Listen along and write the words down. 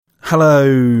Hello,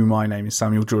 my name is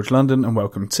Samuel George London and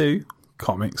welcome to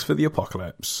Comics for the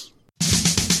Apocalypse.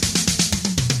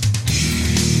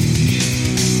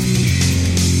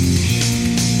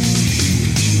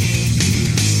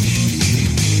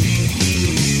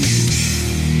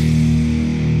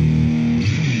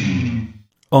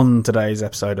 On today's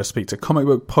episode, I speak to comic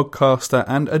book podcaster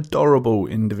and adorable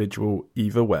individual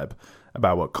Eva Webb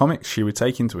about what comics she would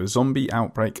take into a zombie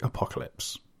outbreak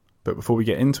apocalypse. But before we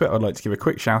get into it, I'd like to give a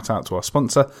quick shout out to our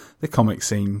sponsor, the Comic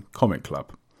Scene Comic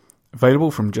Club.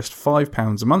 Available from just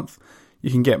 £5 a month,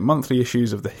 you can get monthly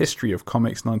issues of the History of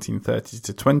Comics 1930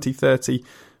 to 2030,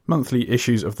 monthly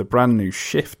issues of the brand new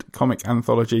Shift comic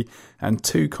anthology, and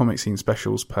 2 Comic Scene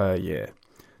specials per year.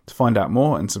 To find out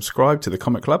more and subscribe to the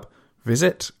Comic Club,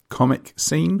 visit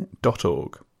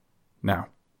comicscene.org. Now,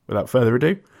 without further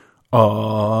ado,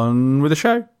 on with the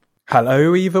show.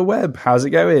 Hello, Eva Webb. How's it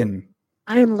going?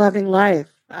 I am loving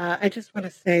life. I just want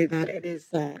to say that it is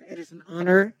an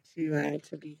honor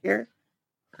to be here.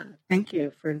 Thank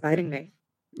you for inviting me.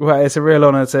 Well, it's a real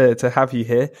honour to have you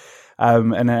here,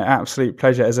 and an absolute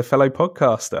pleasure as a fellow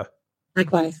podcaster.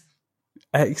 Likewise.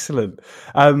 Excellent.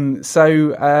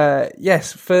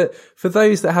 Yes, for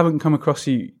those that haven't come across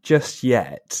you just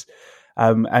yet,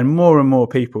 and more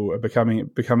people are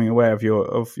becoming aware of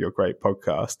your great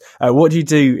podcast. What do you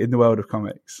do in the world of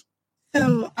comics?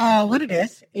 So, what it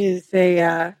is it's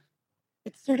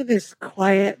sort of this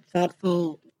quiet,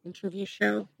 thoughtful interview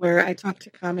show where I talk to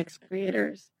comics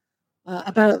creators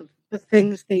about the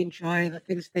things they enjoy, the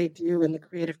things they do, and the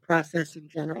creative process in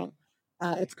general.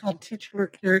 It's called Titular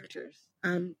Characters.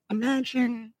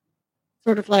 Imagine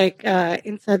sort of like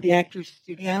inside the actor's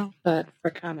studio, but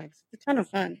for comics. It's a ton of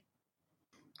fun.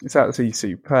 It's absolutely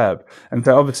superb. And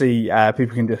so obviously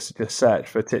people can just search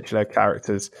for Titular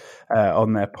Characters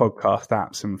on their podcast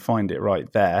apps and find it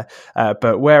right there.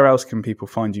 But where else can people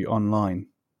find you online?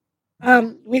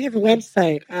 We have a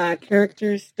website,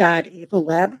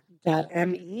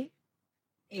 characters.evaweb.me.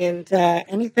 And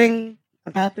anything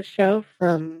about the show,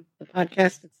 from the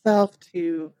podcast itself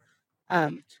to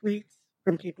tweets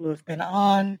from people who have been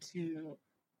on to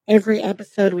every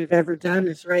episode we've ever done,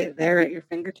 is right there at your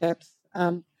fingertips.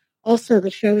 Also, the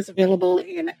show is available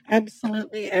in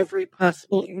absolutely every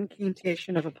possible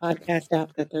incantation of a podcast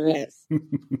app that there is.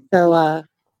 So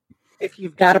if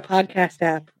you've got a podcast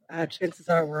app, chances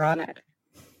are we're on it.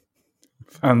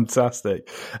 Fantastic.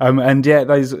 And yeah,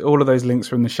 all of those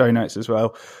links are in the show notes as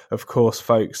well, of course,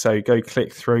 folks. So go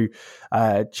click through,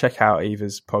 check out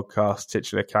Eva's podcast,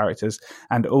 Titular Characters,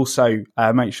 and also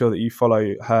make sure that you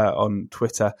follow her on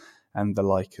Twitter and the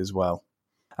like as well.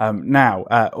 Now,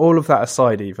 all of that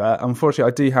aside, Eva,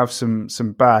 unfortunately, I do have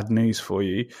some bad news for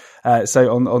you.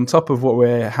 So on top of what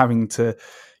we're having to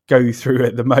go through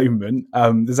at the moment,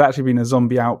 there's actually been a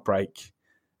zombie outbreak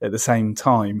at the same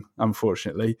time,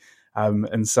 unfortunately.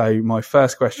 And so my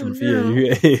first question for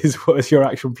you is, what is your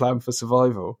actual plan for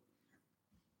survival?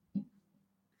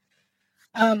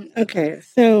 Okay,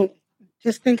 so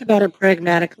just think about it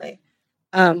pragmatically.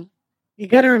 You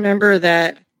got to remember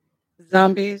that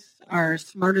zombies are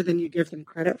smarter than you give them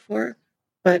credit for,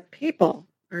 but people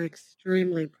are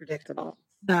extremely predictable.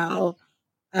 So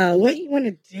what you want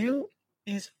to do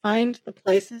is find the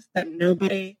places that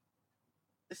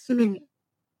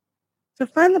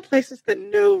find the places that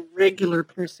no regular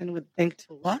person would think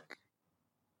to look,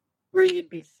 where you'd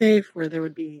be safe, where there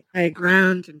would be high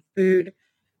ground and food,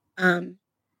 and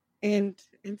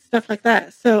stuff like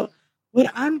that. So what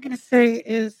I'm going to say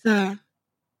is I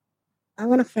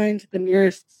want to find the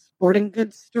nearest sporting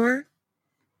goods store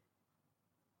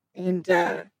and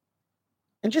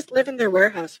just live in their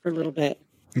warehouse for a little bit.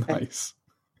 Nice.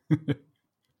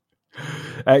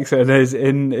 Excellent.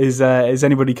 Is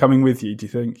anybody coming with you, do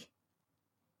you think?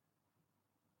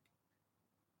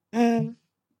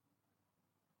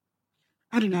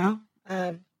 I don't know.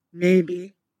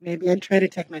 Maybe I'd try to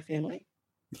take my family.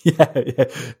 Yeah.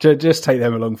 Just take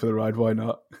them along for the ride. Why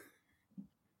not?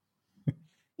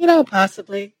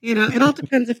 Possibly. It all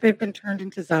depends if they've been turned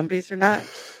into zombies or not.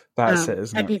 That's it,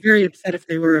 isn't it? I'd be very upset if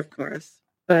they were, of course.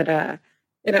 But,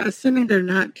 assuming they're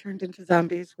not turned into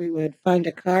zombies, we would find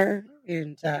a car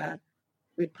and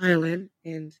we'd pile in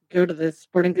and go to the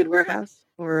sporting good warehouse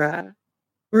or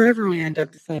wherever we end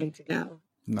up deciding to go.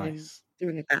 Nice. And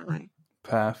doing it that way.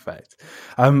 Perfect.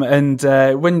 And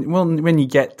when you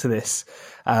get to this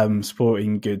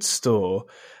sporting goods store,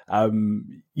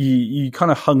 you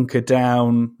kind of hunker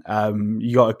down.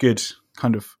 You got a good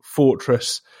kind of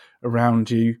fortress around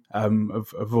you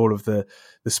of all of the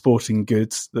sporting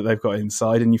goods that they've got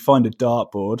inside, and you find a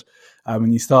dartboard,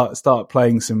 and you start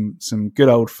playing some good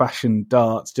old fashioned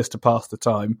darts just to pass the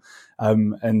time.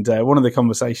 And one of the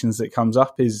conversations that comes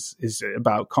up is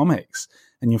about comics,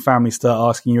 and your family start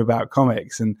asking you about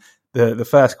comics, and the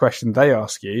first question they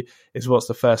ask you is, what's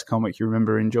the first comic you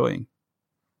remember enjoying?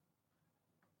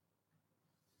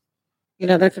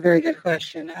 That's a very good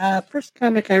question. First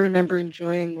comic I remember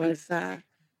enjoying was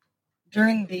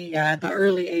during the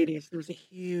early 80s. There was a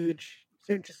huge,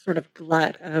 just sort of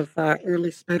glut of early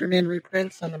Spider-Man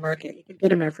reprints on the market. You could get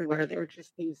them everywhere. They were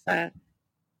just these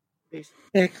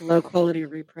thick, low-quality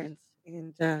reprints.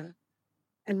 And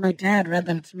my dad read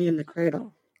them to me in the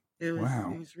cradle. It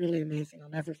was really amazing. I'll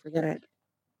never forget it.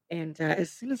 And as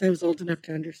soon as I was old enough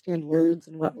to understand words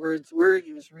and what words were,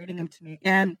 he was reading them to me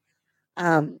again.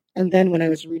 And then when I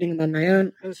was reading them on my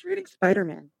own, I was reading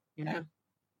Spider-Man,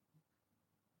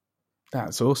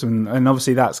 That's awesome. And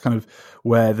obviously that's kind of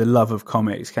where the love of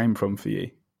comics came from for you.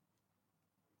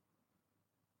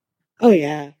 Oh,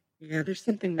 yeah. Yeah, there's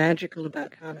something magical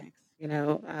about comics.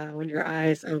 When your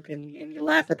eyes open and you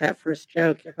laugh at that first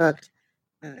joke, you're hooked.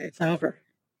 It's over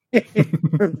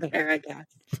from there, I guess.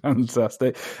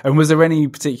 Fantastic. And was there any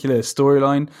particular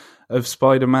storyline of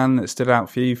Spider-Man that stood out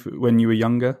for you when you were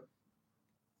younger?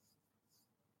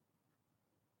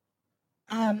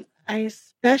 I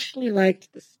especially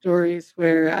liked the stories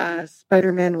where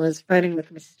Spider-Man was fighting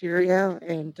with Mysterio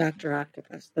and Dr.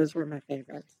 Octopus. Those were my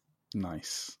favorites.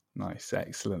 Nice,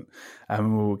 excellent.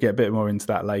 We'll get a bit more into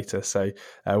that later, so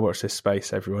watch this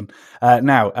space, everyone.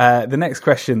 Now, the next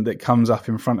question that comes up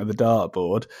in front of the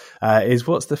dartboard is,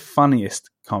 what's the funniest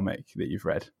comic that you've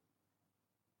read?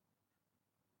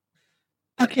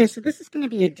 Okay, so this is going to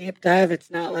be a deep dive.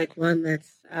 It's not like one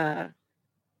that's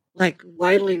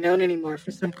widely known anymore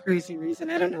for some crazy reason.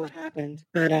 I don't know what happened,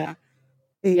 but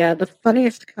the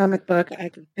funniest comic book I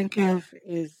can think of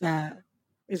is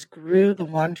Gru the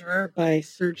Wanderer by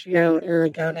Sergio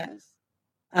Aragonés.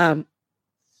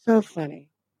 So funny.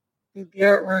 The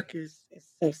artwork is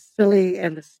so silly,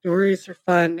 and the stories are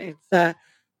fun. It's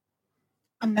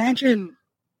imagine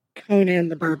Conan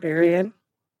the Barbarian,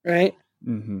 right?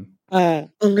 Mm-hmm.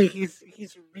 Only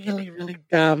he's really, really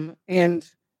dumb,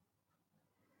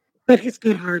 but he's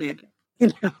good-hearted,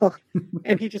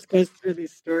 and he just goes through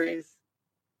these stories.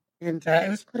 And it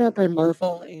was put out by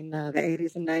Marvel in the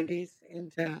 80s and 90s,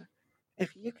 and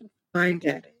if you can find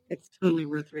it, it's totally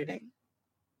worth reading.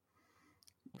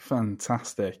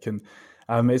 Fantastic. And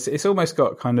it's almost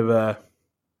got kind of a,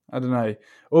 I don't know,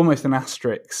 almost an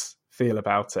Asterix feel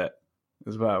about it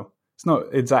as well. It's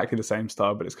not exactly the same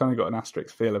style, but it's kind of got an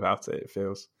Asterix feel about it. It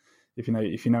feels, if you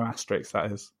know Asterix,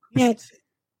 that is. Yeah,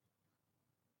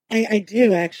 I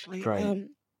do actually. Great.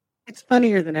 It's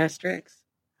funnier than Asterix.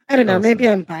 I don't know. Awesome. Maybe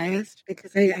I'm biased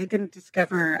because I didn't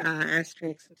discover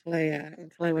Asterix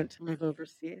until I went to live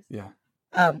overseas. Yeah.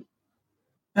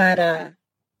 But I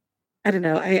don't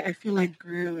know. I feel like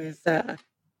Gru is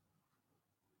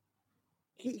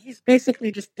he's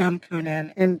basically just dumb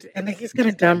Conan, and he's got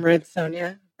a dumb Red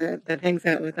Sonja that hangs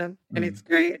out with him, and it's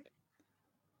great.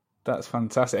 That's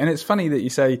fantastic. And it's funny that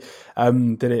you say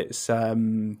that it's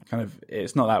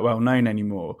it's not that well known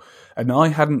anymore. And I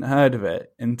hadn't heard of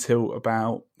it until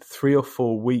about 3 or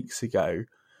 4 weeks ago,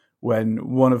 when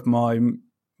one of my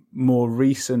more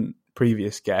recent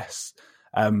previous guests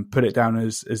put it down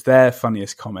as their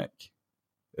funniest comic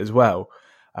as well.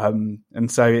 And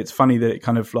so it's funny that it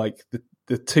kind of like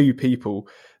the two people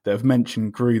that have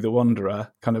mentioned Gru the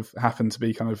Wanderer kind of happen to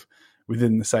be kind of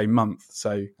within the same month.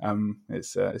 So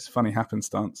it's funny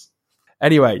happenstance.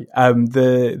 Anyway,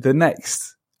 the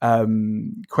next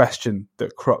question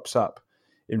that crops up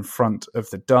in front of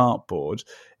the dartboard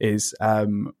is,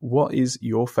 what is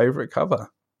your favourite cover?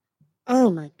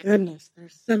 Oh my goodness,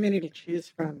 there's so many to choose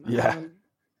from. Yeah.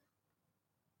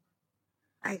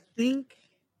 I think,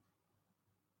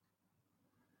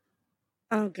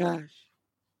 oh gosh,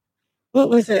 what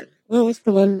was it? What was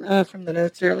the one from the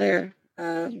notes earlier?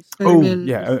 Amazing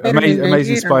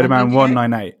Spider-Man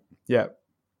 198. Yeah.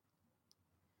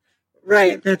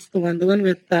 Right, that's the one. The one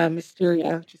with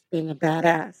Mysterio just being a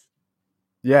badass.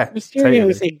 Yeah. Mysterio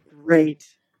is a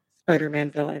great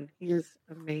Spider-Man villain. He is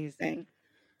amazing.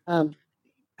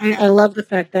 I love the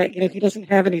fact that he doesn't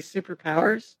have any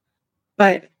superpowers,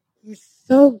 but he's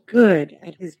so good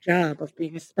at his job of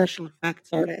being a special effects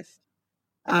artist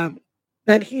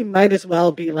that he might as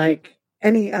well be like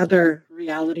any other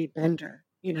reality bender,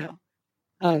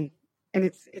 and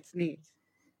it's neat.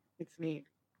 It's neat.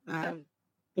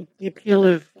 The appeal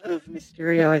of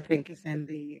Mysterio, I think, is in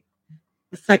the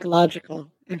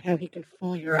psychological and how he can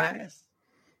fool your eyes.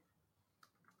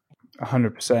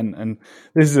 100%. And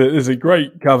this is a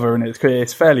great cover, and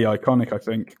it's fairly iconic, I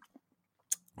think,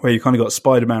 where you kind of got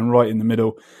Spider-Man right in the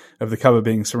middle of the cover,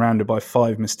 being surrounded by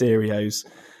 5 Mysterios.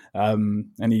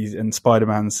 And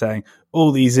Spider-Man saying,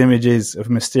 all these images of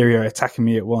Mysterio attacking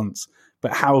me at once,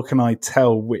 but how can I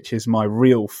tell which is my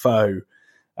real foe?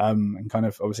 And kind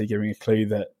of obviously giving a clue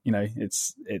that,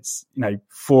 it's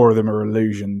 4 of them are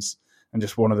illusions and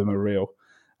just one of them are real.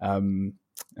 No,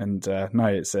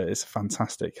 it's a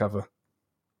fantastic cover.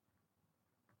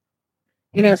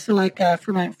 So like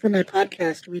for my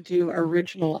podcast, we do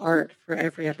original art for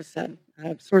every episode,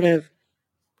 sort of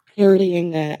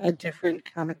parodying a different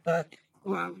comic book,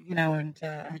 and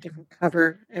a different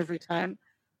cover every time.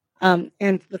 And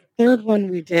the third one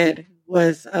we did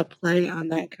was a play on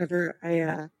that cover.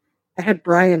 I had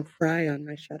Brian Fry on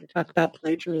my show to talk about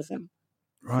plagiarism.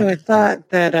 Right. So I thought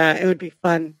that it would be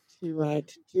fun to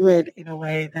do it in a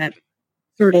way that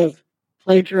sort of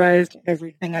plagiarized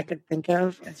everything I could think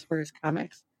of as far as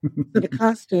comics. So the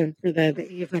costume for the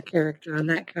Eva character on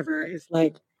that cover is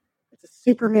like, it's a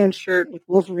Superman shirt with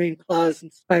Wolverine claws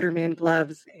and Spider-Man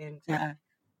gloves and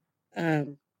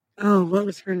what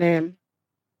was her name?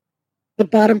 The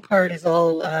bottom part is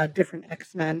all different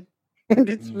X-Men, and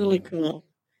it's really cool.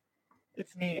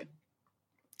 It's neat.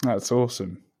 That's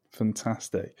awesome.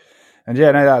 Fantastic. And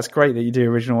yeah, no, that's great that you do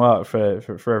original art for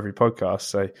every podcast.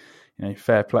 So,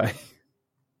 fair play.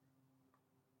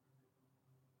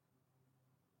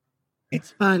 It's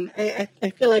fun. I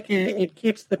feel like it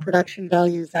keeps the production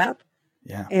values up.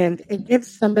 Yeah. And it gives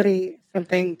somebody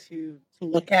something to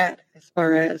look at as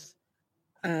far as,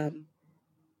 when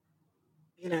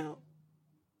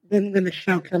the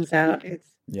show comes out. It's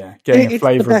getting a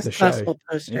flavor of the show. It's the best possible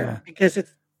poster because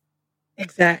it's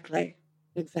exactly.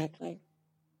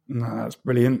 No, that's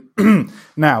brilliant.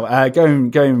 Now,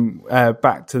 going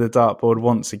back to the dartboard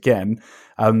once again,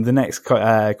 the next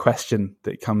question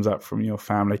that comes up from your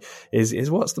family is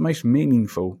what's the most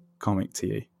meaningful comic to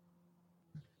you?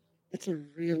 It's a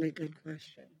really good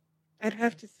question. I'd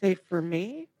have to say for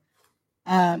me,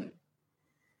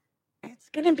 it's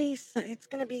gonna be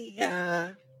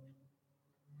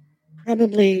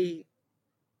probably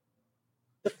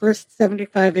the first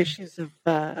 75 issues of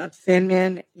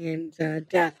Sandman and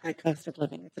Death, High Cost of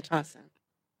Living. It's a toss-up.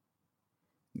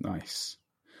 Nice.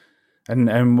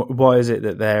 And why is it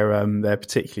that they're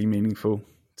particularly meaningful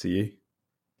to you?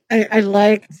 I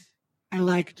like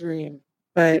Dream,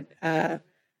 but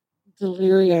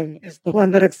Delirium is the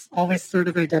one that it's always sort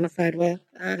of identified with.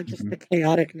 Just the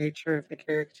chaotic nature of the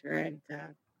character, and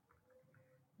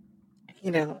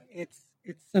it's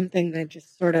something that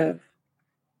just sort of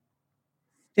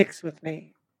sticks with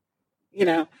me.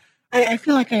 I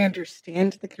feel like I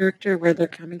understand the character, where they're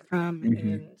coming from,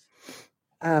 and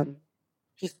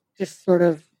just sort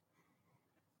of,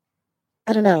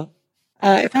 I don't know.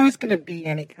 If I was going to be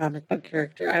any comic book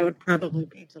character, I would probably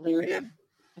be Delirium,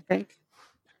 I think.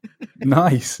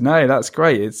 Nice. No, that's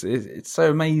great. It's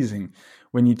so amazing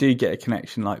when you do get a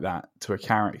connection like that to a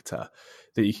character,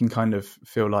 that you can kind of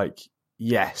feel like,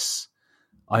 yes,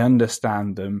 I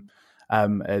understand them.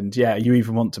 And yeah, you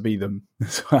even want to be them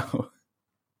as well.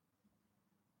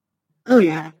 Oh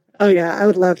yeah. I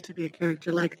would love to be a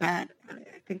character like that.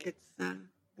 I think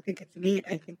it's neat.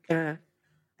 I think they're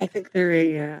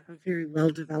a very well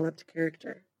developed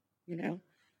character.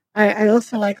 I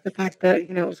also like the fact that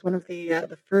it was one of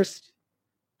the first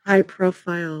high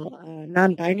profile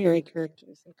non-binary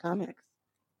characters in comics.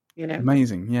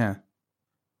 Amazing, yeah.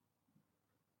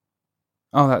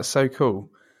 Oh, that's so cool.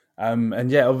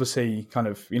 And yeah, obviously, kind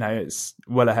of, it's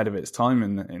well ahead of its time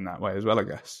in that way as well, I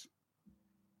guess.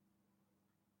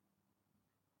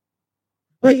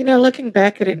 Well, looking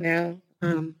back at it now,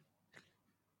 I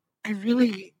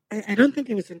don't think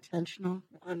it was intentional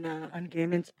on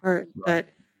Gaiman's part, right. But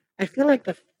I feel like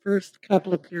the first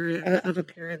couple of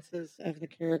appearances of the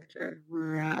character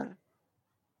were,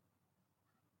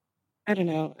 I don't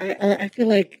know. I feel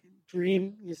like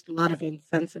Dream used a lot of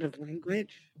insensitive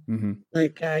language,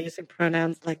 like using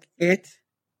pronouns like it.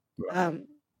 Right.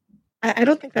 I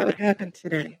don't think that would happen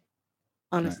today,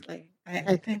 honestly. No.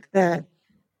 I think that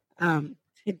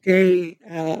today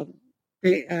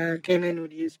Gaiman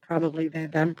would use probably the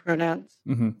them pronouns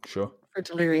sure. for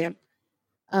Delirium.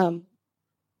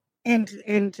 And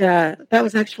that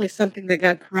was actually something that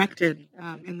got corrected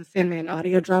in the Sandman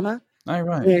audio drama. Oh,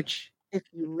 right. Which, if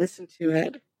you listen to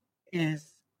it,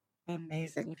 is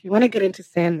amazing. If you want to get into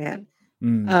Sandman,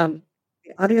 the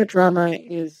audio drama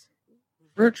is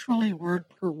virtually word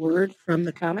per word from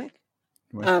the comic.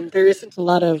 Right. There isn't a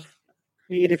lot of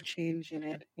creative change in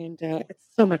it, and it's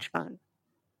so much fun.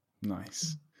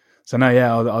 Nice. So no,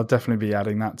 yeah, I'll definitely be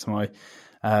adding that to my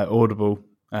Audible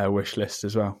wish list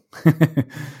as well,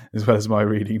 as well as my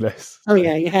reading list. Oh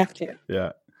yeah, you have to.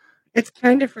 Yeah, It's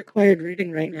kind of required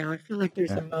reading right now. I feel like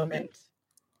there's yeah. a moment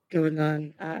going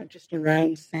on just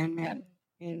around Sandman,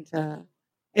 and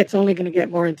it's only going to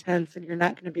get more intense, and you're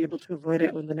not going to be able to avoid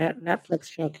it when the Netflix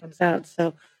show comes out.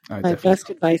 So my Definitely. best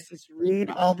advice is read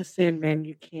all the Sandman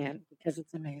you can, because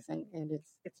it's amazing, and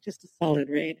it's just a solid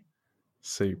read.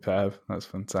 Superb. That's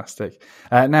fantastic.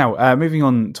 Now, moving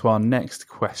on to our next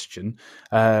question.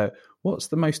 What's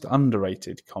the most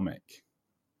underrated comic?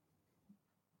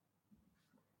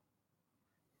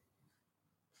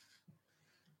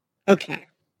 Okay.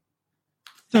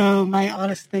 So my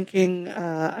honest thinking,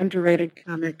 underrated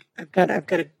comic. I've got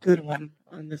a good one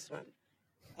on this one.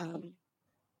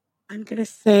 I'm gonna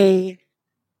say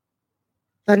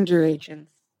Thunder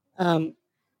Agents.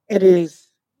 It is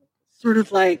sort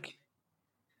of like,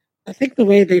 I think the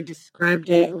way they described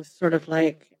it was sort of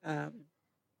like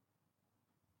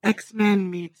X-Men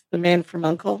meets The Man from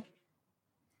U.N.C.L.E.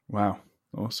 Wow,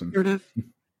 awesome. Sort of.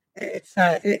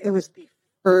 It was the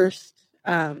first.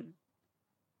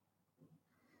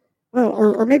 Well,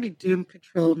 or maybe Doom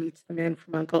Patrol meets The Man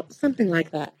from U.N.C.L.E., something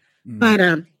like that. But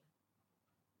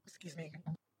excuse me.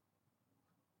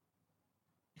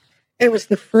 It was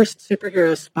the first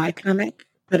superhero spy comic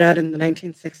put out in the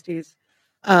 1960s.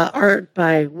 Art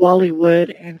by Wally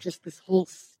Wood and just this whole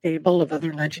stable of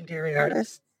other legendary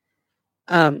artists.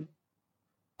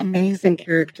 Amazing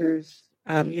characters.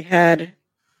 You had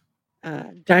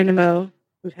Dynamo,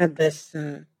 who had this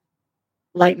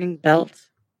lightning belt,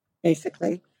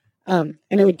 basically. And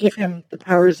it would give him the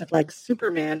powers of like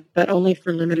Superman, but only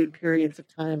for limited periods of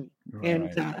time. Right.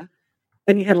 And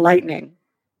then you had Lightning.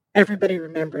 Everybody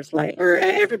remembers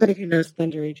everybody who knows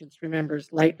Thunder Agents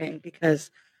remembers Lightning, because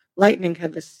Lightning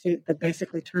had this suit that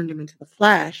basically turned him into the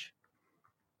Flash,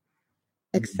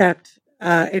 except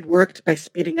it worked by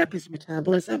speeding up his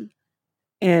metabolism,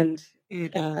 and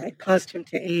it caused him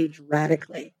to age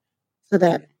radically, so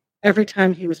that every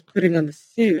time he was putting on the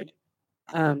suit,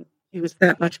 he was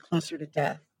that much closer to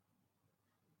death.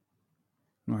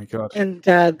 Oh my God. And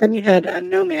then you had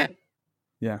No Man.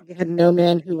 Yeah. You had No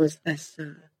Man, who was this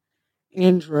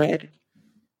android.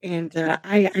 And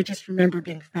I just remember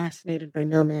being fascinated by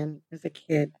No Man as a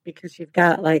kid, because you've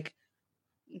got like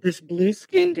this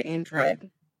blue-skinned android,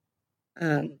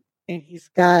 and he's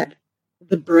got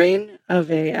the brain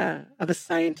of a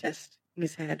scientist in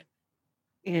his head,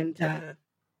 and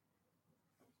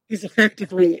he's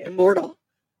effectively immortal.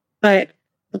 But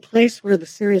the place where the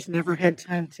series never had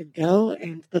time to go,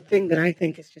 and the thing that I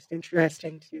think is just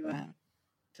interesting to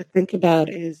think about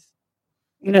is,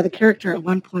 the character at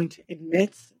one point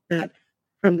admits that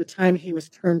from the time he was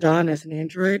turned on as an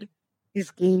android, he's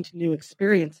gained new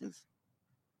experiences.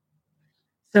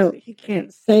 So he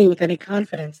can't say with any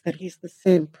confidence that he's the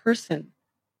same person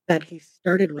that he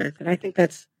started with. And I think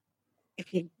that's,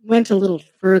 if you went a little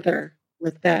further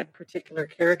with that particular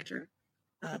character,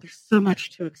 there's so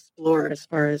much to explore as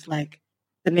far as like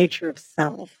the nature of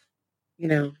self,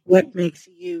 what makes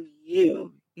you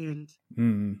you, and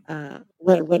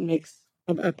what makes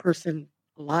a person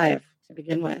alive to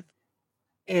begin with.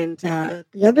 And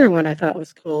the other one I thought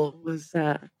was cool was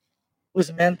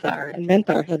Menthar, and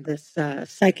Menthar had this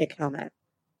psychic helmet.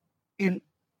 And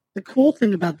the cool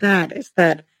thing about that is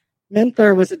that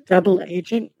Menthar was a double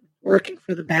agent working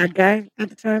for the bad guy at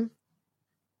the time.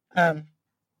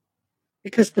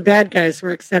 Because the bad guys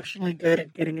were exceptionally good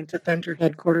at getting into Thunder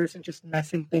headquarters and just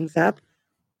messing things up.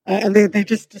 And they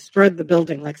just destroyed the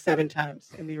building like 7 times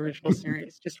in the original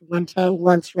series. Just one time,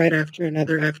 once right after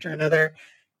another.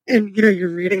 And, you're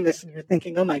reading this and you're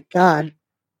thinking, oh my God,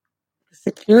 the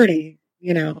security,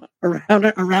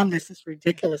 around this is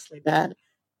ridiculously bad.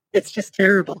 It's just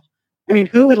terrible. I mean,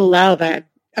 who would allow that?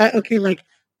 Okay, like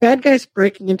bad guys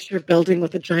breaking into your building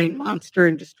with a giant monster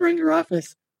and destroying your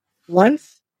office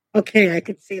once. Okay, I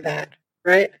could see that,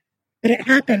 right? But it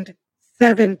happened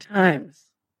 7 times.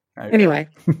 Okay. Anyway,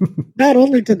 not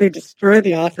only did they destroy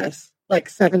the office like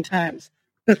 7 times,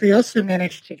 but they also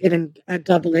managed to get in a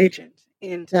double agent.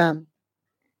 And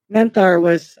Menthar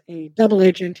was a double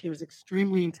agent. He was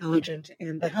extremely intelligent,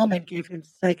 and the helmet gave him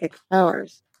psychic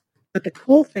powers. But the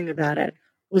cool thing about it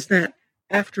was that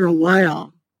after a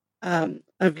while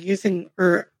of using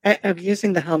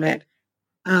the helmet,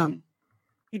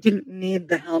 he didn't need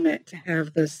the helmet to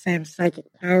have those same psychic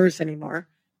powers anymore.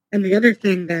 And the other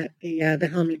thing that the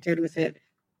helmet did was it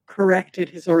corrected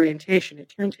his orientation.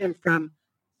 It turned him from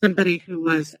somebody who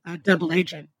was a double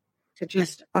agent to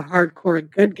just a hardcore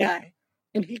good guy.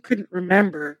 And he couldn't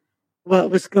remember what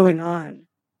was going on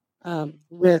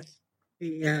with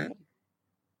the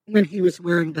when he was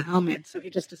wearing the helmet. So he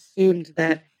just assumed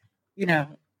that, you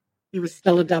know, he was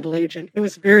still a double agent. It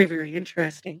was very, very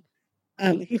interesting.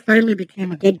 He finally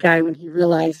became a good guy when he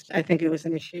realized, I think it was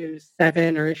in issue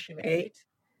 7 or issue 8,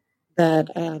 that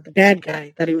the bad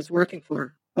guy that he was working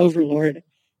for, Overlord,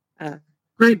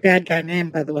 great bad guy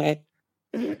name, by the way.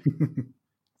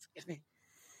 Excuse me.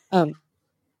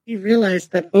 He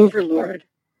realized that Overlord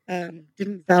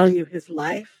didn't value his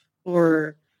life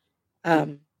or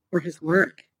his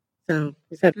work. So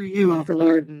he said, "Screw you,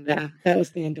 Overlord," and that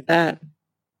was the end of that.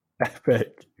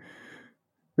 Epic.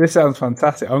 This sounds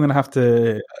fantastic. I'm going to have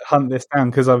to hunt this down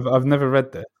because I've never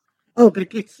read this. Oh, but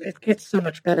it gets so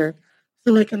much better.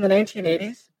 So, like in the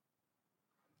 1980s,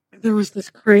 there was this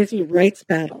crazy rights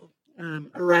battle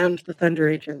around the Thunder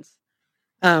Agents,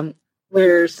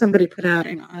 where somebody put out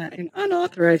an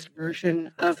unauthorized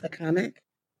version of the comic,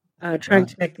 trying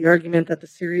to make the argument that the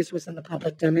series was in the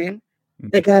public domain.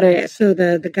 They got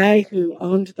the guy who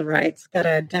owned the rights got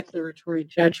a declaratory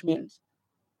judgment.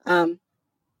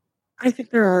 I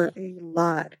think there are a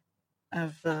lot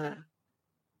of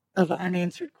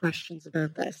unanswered questions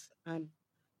about this.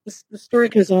 The story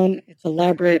goes on. It's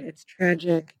elaborate. It's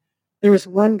tragic. There was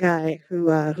one guy who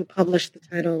published the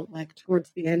title like towards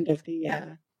the end of the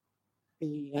I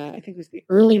think it was the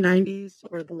early 90s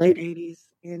or the late 80s,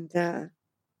 and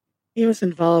he was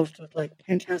involved with like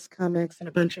Penthouse Comics and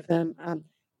a bunch of them.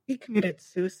 He committed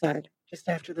suicide just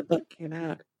after the book came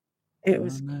out. It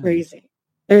was crazy.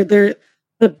 The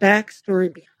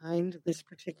backstory behind this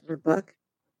particular book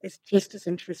is just as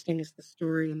interesting as the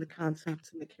story and the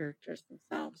concepts and the characters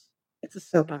themselves. It's a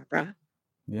soap opera.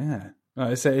 Yeah,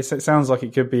 it sounds like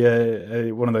it could be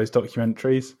a one of those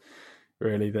documentaries,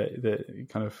 really, that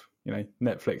kind of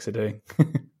Netflix are doing.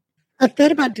 I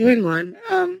thought about doing one,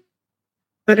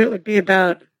 but it'd be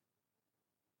about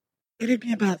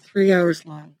 3 hours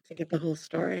long to get the whole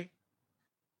story.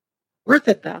 Worth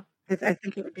it though. I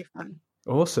think it would be fun.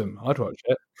 Awesome, I'd watch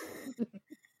it.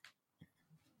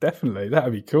 Definitely, that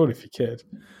would be cool if you could.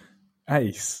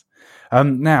 Ace.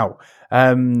 Now,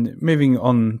 moving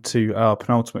on to our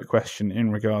penultimate question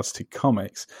in regards to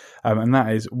comics, and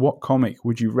that is, what comic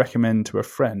would you recommend to a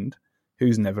friend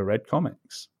who's never read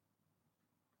comics?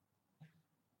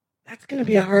 That's going to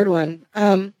be a hard one.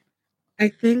 I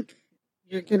think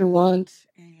you're going to want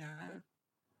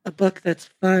a book that's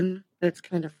fun, that's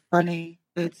kind of funny,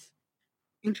 that's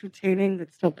entertaining,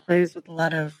 that still plays with a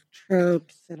lot of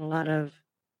tropes and a lot of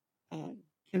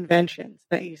conventions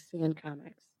that you see in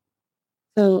comics.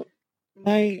 So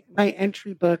my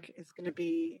entry book is going to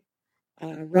be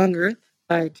Wrong Earth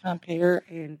by Tom Payer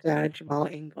and Jamal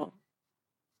Engel.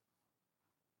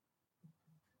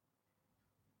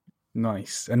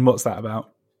 Nice. And what's that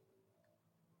about?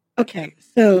 Okay,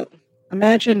 so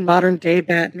imagine modern day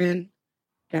Batman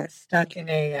got stuck in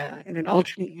an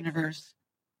alternate universe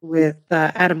with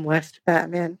Adam West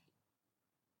Batman,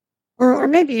 or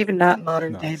maybe even not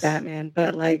modern day Batman,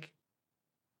 but like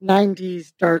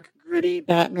 90s dark gritty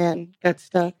Batman got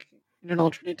stuck in an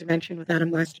alternate dimension with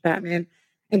Adam West Batman,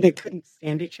 and they couldn't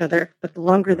stand each other. But the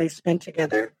longer they spent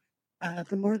together,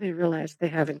 the more they realized they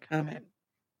have in common,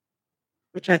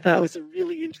 which I thought was a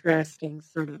really interesting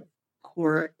sort of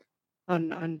quirk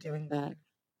on doing that.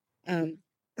 And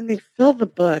they fill the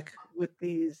book with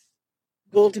these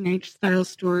Golden Age style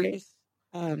stories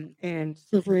and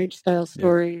Silver Age style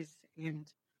stories. And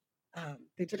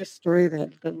they did a story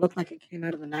that looked like it came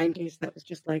out of the 90s that was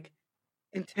just like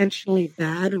intentionally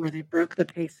bad, where they broke the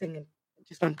pacing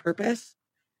just on purpose.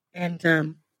 And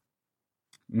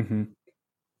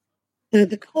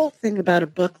the cool thing about a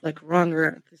book like Wrong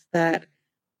Earth is that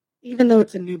even though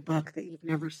it's a new book that you've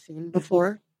never seen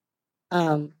before,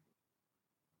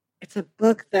 it's a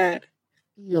book that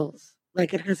feels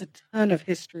like it has a ton of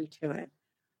history to it.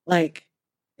 Like,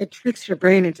 it tricks your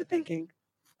brain into thinking,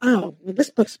 oh, well, this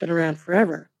book's been around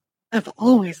forever. I've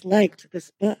always liked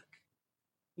this book,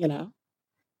 you know?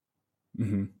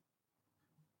 Mm-hmm.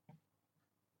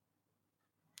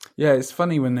 Yeah, it's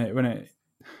funny when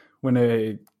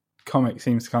a comic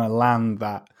seems to kind of land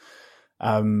that,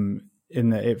 in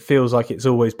that it feels like it's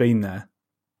always been there,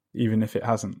 even if it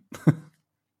hasn't.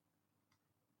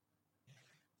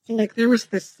 Like, there was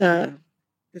this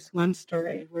one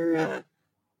story where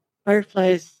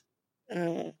Dragonfly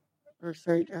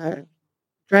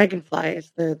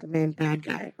is the main bad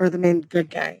guy, or the main good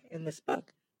guy in this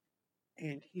book.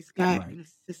 And he's got an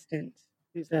assistant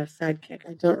who's a sidekick.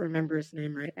 I don't remember his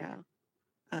name right now.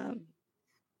 I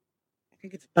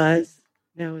think it's Buzz.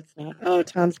 No, it's not. Oh,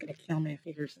 Tom's going to kill me if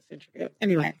he hears this interview.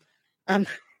 Anyway, they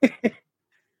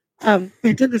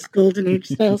did this Golden Age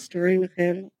style story with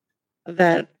him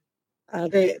that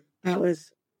that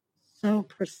was so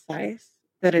precise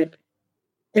that it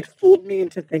fooled me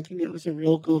into thinking it was a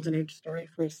real Golden Age story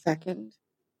for a second.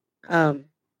 The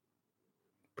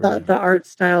Brilliant. art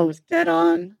style was dead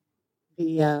on.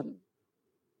 The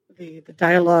the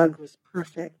dialogue was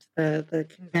perfect. The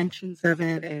conventions of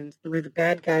it and the way the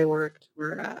bad guy worked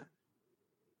were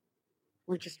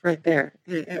just right there.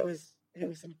 It was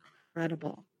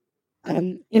incredible.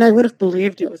 I would have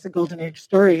believed it was a Golden Age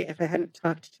story if I hadn't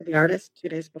talked to the artist 2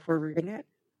 days before reading it.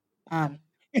 Um,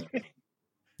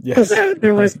 Yes, so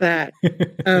there was right.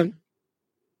 that.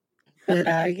 But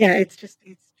yeah, it's just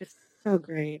so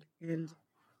great, and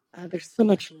there's so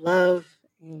much love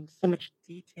and so much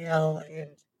detail,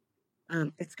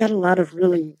 and it's got a lot of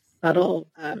really subtle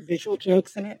visual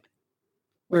jokes in it,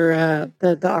 where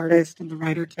the artist and the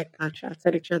writer take pot shots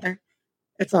at each other.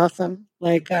 It's awesome.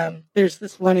 Like there's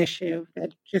this one issue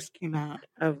that just came out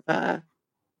of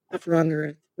Wrong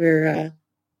Earth where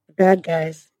the bad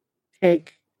guys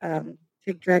take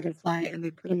take Dragonfly and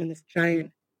they put him in this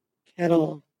giant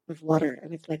kettle of water,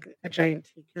 and it's like a giant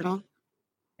tea kettle,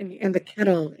 and the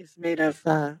kettle is made of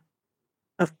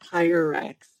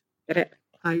Pyrex. Get it?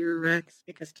 Pyrex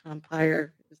because Tom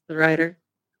Pyre is the writer,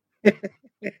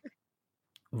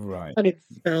 Right. but it's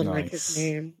spelled like his Nice.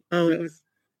 name. Oh, it was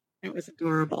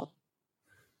adorable,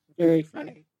 very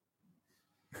funny.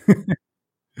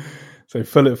 So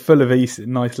full of nice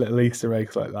little Easter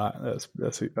eggs like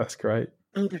that. That's great.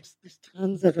 Oh, there's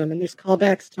tons of them, and there's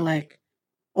callbacks to like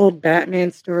old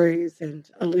Batman stories and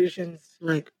allusions to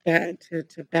like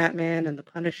to Batman and the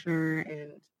Punisher,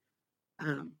 and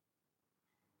um,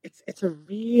 it's a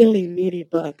really meaty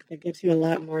book that gives you a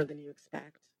lot more than you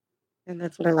expect, and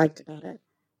that's what I liked about it.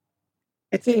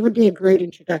 It would be a great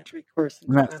introductory course And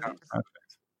into that sounds comics.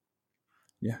 perfect.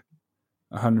 Yeah,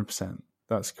 100%.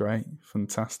 That's great.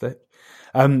 Fantastic.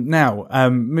 Now,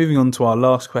 moving on to our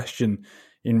last question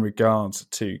in regards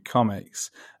to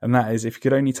comics, and that is, if you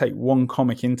could only take one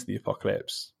comic into the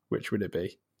apocalypse, which would it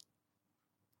be?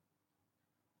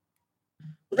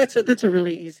 Well, that's a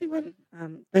really easy one.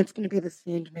 That's going to be the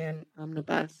Sandman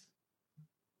omnibus.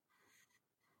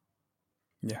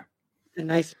 Yeah, A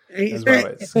nice. as well.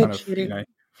 It's kind of cheating? flat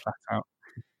out.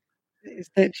 Is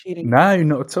that cheating? No,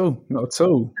 not at all. Not at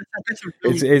all. That's a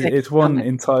really It's one comic.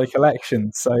 entire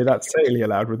collection, so that's totally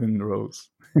allowed within the rules.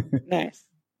 Nice.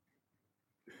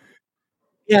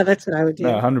 Yeah, that's what I would do.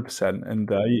 No, 100%. And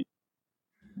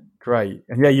great.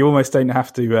 And yeah, you almost don't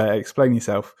have to explain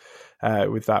yourself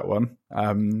with that one.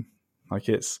 Like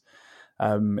it's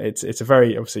a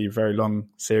very, obviously very long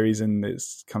series, and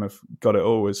it's kind of got it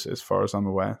all as far as I'm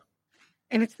aware.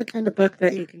 And it's the kind of book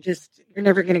that you're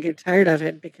never going to get tired of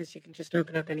it because you can just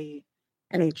open up any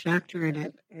chapter in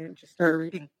it and just start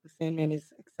reading. The Sandman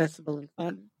is accessible and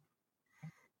fun.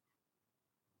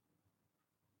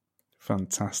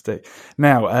 Fantastic.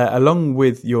 Now, along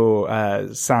with your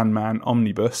Sandman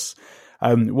omnibus,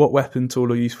 what weapon,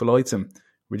 tool, or useful item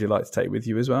would you like to take with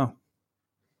you as well?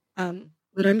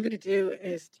 What I'm going to do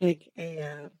is take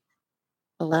a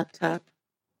laptop,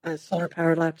 a solar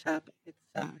powered laptop.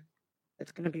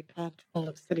 It's going to be packed full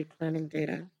of city planning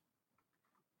data,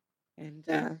 and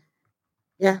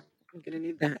yeah, I'm going to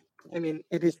need that. I mean,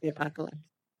 it is the apocalypse.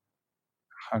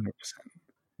 100%.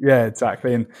 Yeah,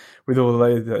 exactly. And with all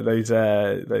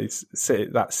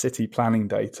that city planning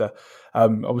data,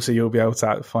 obviously you'll be able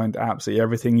to find absolutely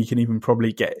everything. You can even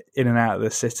probably get in and out of the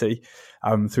city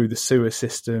through the sewer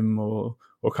system or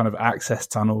kind of access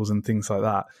tunnels and things like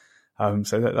that.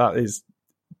 So that is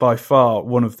by far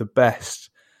one of the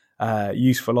best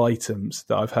useful items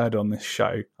that I've heard on this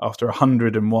show after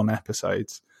 101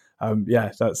 episodes.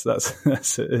 Yeah, that's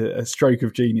a stroke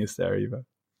of genius there, Eva.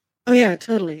 Oh yeah,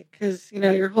 totally. Because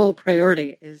your whole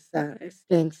priority is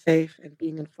staying safe and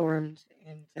being informed.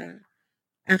 And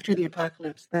after the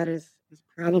apocalypse, that is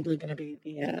probably going to be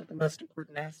the most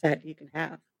important asset you can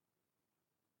have.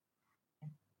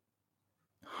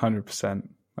 100%.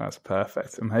 That's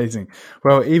perfect. Amazing.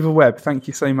 Well, Eva Webb, thank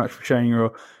you so much for sharing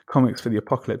your comics for the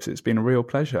apocalypse. It's been a real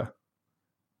pleasure.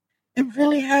 It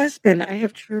really has been. I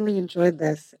have truly enjoyed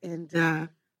this, and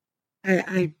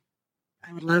I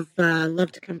would love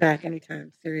to come back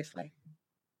anytime. Seriously.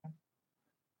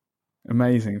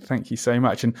 Amazing. Thank you so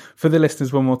much. And for the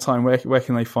listeners, one more time, where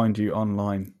can they find you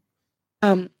online?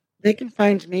 They can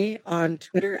find me on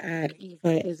Twitter at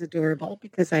Eva is adorable,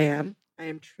 because I am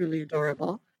truly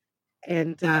adorable.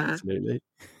 And absolutely.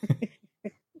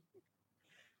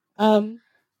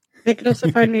 They can also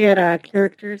find me at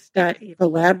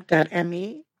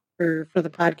characters.evaweb.me for the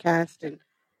podcast and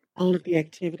all of the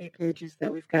activity pages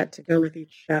that we've got to go with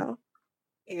each show.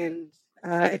 And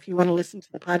if you want to listen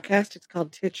to the podcast, it's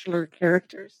called Titular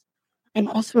Characters. I'm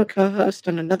also a co-host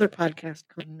on another podcast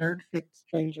called Nerdfic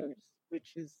Strangers,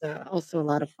 which is also a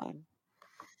lot of fun.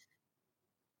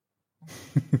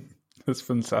 That's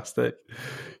fantastic.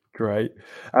 Great.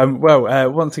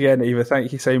 Well, once again, Eva,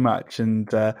 thank you so much. And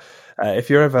if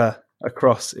you're ever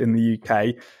across in the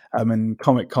UK and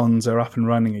Comic Cons are up and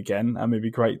running again, it'd be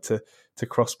great to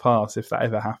cross paths if that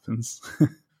ever happens.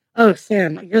 Oh,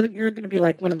 Sam, you're going to be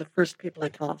like one of the first people I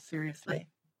call, seriously.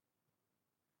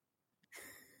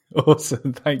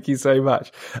 Awesome. Thank you so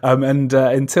much. And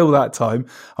until that time,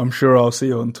 I'm sure I'll see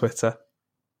you on Twitter.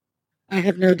 I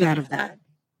have no doubt of that.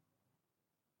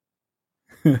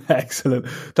 Excellent.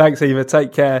 Thanks, Eva.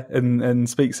 Take care and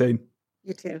speak soon.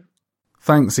 You too.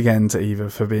 Thanks again to Eva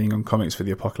for being on Comics for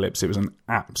the Apocalypse. It was an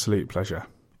absolute pleasure.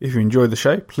 If you enjoyed the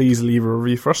show, please leave a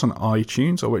review for us on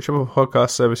iTunes or whichever podcast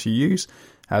service you use,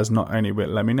 as not only will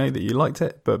it let me know that you liked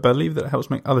it, but believe that it helps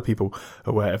make other people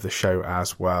aware of the show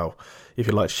as well. If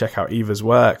you'd like to check out Eva's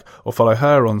work or follow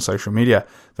her on social media,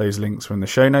 those links are in the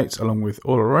show notes, along with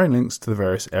all our own links to the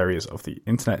various areas of the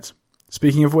internet.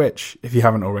 Speaking of which, if you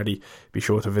haven't already, be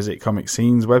sure to visit Comic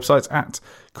Scene's website at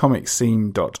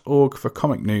comicscene.org for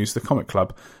comic news, the comic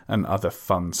club, and other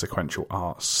fun sequential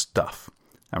art stuff.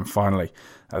 And finally,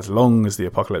 as long as the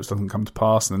apocalypse doesn't come to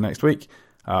pass in the next week,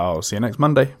 I'll see you next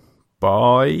Monday.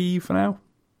 Bye for now.